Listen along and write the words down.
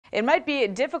It might be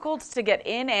difficult to get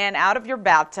in and out of your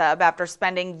bathtub after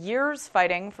spending years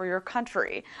fighting for your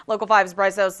country. Local 5's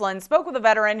Bryce Oslin spoke with a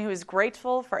veteran who is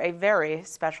grateful for a very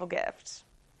special gift.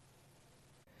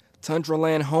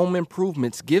 Tundraland Home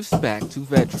Improvements gives back to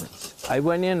veterans. I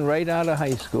went in right out of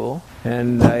high school,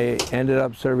 and I ended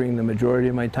up serving the majority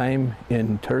of my time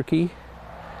in Turkey.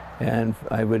 And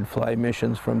I would fly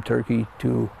missions from Turkey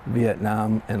to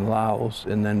Vietnam and Laos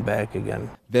and then back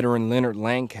again. Veteran Leonard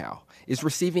Lankow is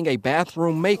receiving a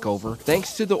bathroom makeover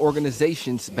thanks to the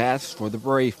organization's Baths for the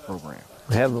Brave program.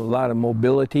 I have a lot of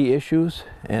mobility issues,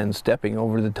 and stepping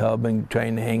over the tub and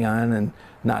trying to hang on and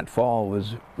not fall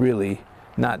was really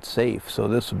not safe. So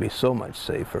this would be so much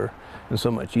safer and so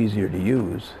much easier to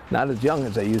use. Not as young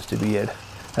as I used to be yet.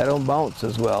 I don't bounce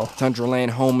as well. Tundraland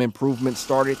Home Improvement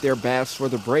started their Baths for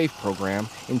the Brave program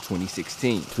in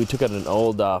 2016. We took out an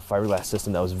old fiberglass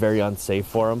system that was very unsafe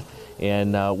for them,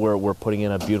 and we're putting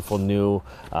in a beautiful new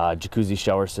jacuzzi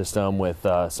shower system with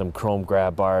some chrome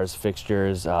grab bars,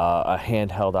 fixtures, a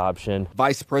handheld option.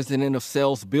 Vice President of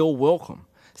Sales Bill Wilkham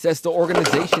says the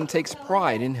organization takes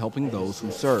pride in helping those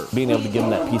who serve. Being able to give them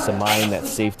that peace of mind, that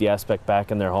safety aspect back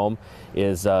in their home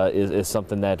is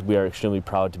something that we are extremely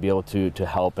proud to be able to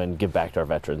help and give back to our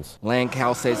veterans.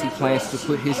 Lankow says he plans to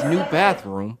put his new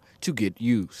bathroom to good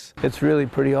use. It's really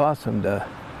pretty awesome to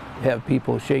have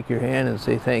people shake your hand and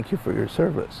say thank you for your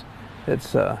service.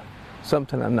 It's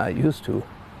something I'm not used to.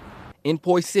 In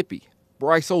Poughkeepsie,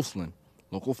 Bryce Oslin,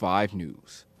 Local 5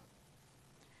 News.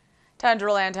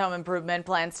 Tundraland Home Improvement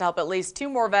plans to help at least 2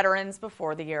 more veterans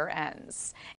before the year ends.